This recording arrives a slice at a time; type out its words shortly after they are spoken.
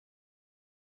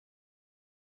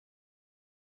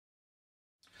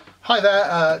Hi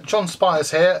there, John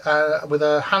Spires here with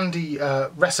a handy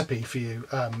recipe for you.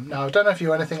 Now I don't know if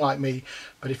you're anything like me,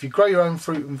 but if you grow your own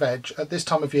fruit and veg, at this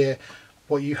time of year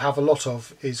what you have a lot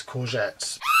of is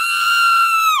courgettes.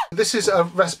 This is a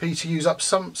recipe to use up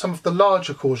some of the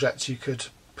larger courgettes you could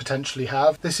potentially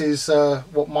have. This is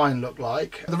what mine look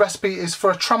like. The recipe is for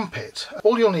a trumpet.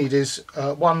 All you'll need is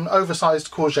one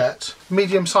oversized courgette,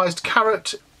 medium-sized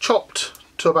carrot chopped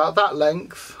to about that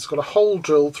length. It's got a hole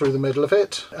drilled through the middle of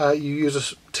it. You use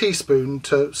a teaspoon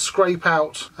to scrape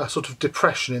out a sort of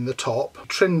depression in the top.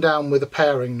 Trim down with a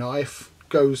paring knife,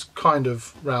 goes kind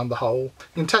of round the hole.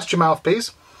 You can test your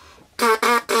mouthpiece.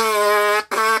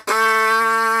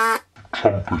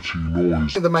 Trumpety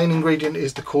noise. The main ingredient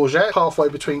is the courgette, halfway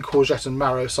between courgette and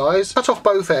marrow size. Cut off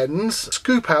both ends,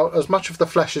 scoop out as much of the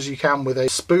flesh as you can with a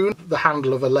spoon, the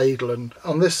handle of a ladle, and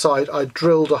on this side I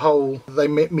drilled a hole. They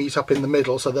meet up in the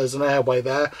middle, so there's an airway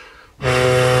there.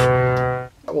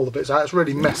 All the bits out. It's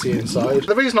really messy inside.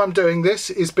 The reason I'm doing this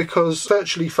is because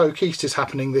Virtually FolkEast is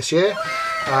happening this year,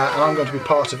 and I'm going to be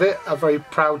part of it. I'm very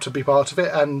proud to be part of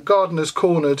it, and Gardeners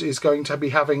Cornered is going to be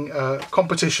having a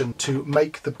competition to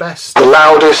make the best, the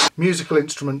loudest musical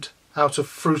instrument out of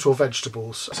fruit or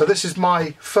vegetables. So this is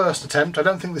my first attempt. I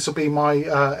don't think this will be my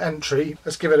entry.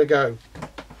 Let's give it a go.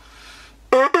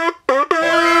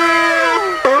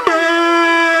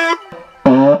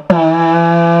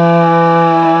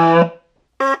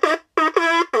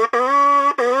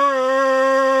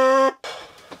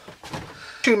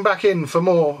 Tune back in for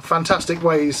more fantastic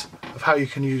ways of how you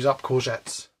can use up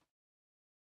courgettes.